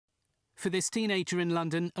For this teenager in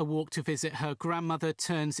London, a walk to visit her grandmother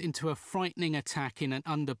turns into a frightening attack in an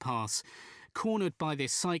underpass, cornered by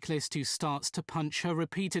this cyclist who starts to punch her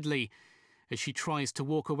repeatedly. As she tries to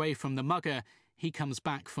walk away from the mugger, he comes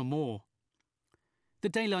back for more. The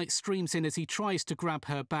daylight streams in as he tries to grab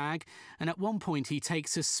her bag, and at one point he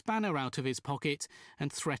takes a spanner out of his pocket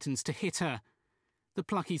and threatens to hit her. The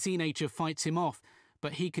plucky teenager fights him off,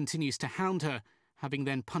 but he continues to hound her, having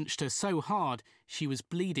then punched her so hard she was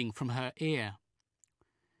bleeding from her ear.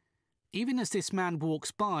 Even as this man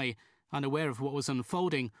walks by, unaware of what was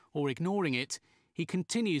unfolding or ignoring it, he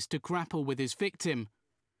continues to grapple with his victim.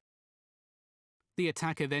 The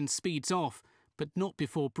attacker then speeds off, but not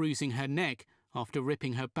before bruising her neck after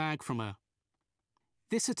ripping her bag from her.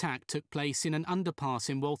 This attack took place in an underpass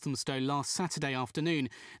in Walthamstow last Saturday afternoon.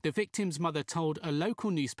 The victim's mother told a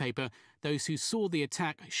local newspaper those who saw the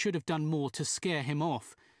attack should have done more to scare him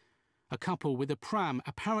off. A couple with a pram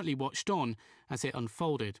apparently watched on as it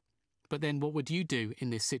unfolded. But then what would you do in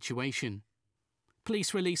this situation?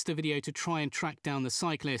 Police released the video to try and track down the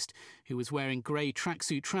cyclist, who was wearing grey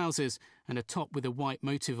tracksuit trousers and a top with a white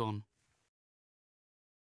motive on.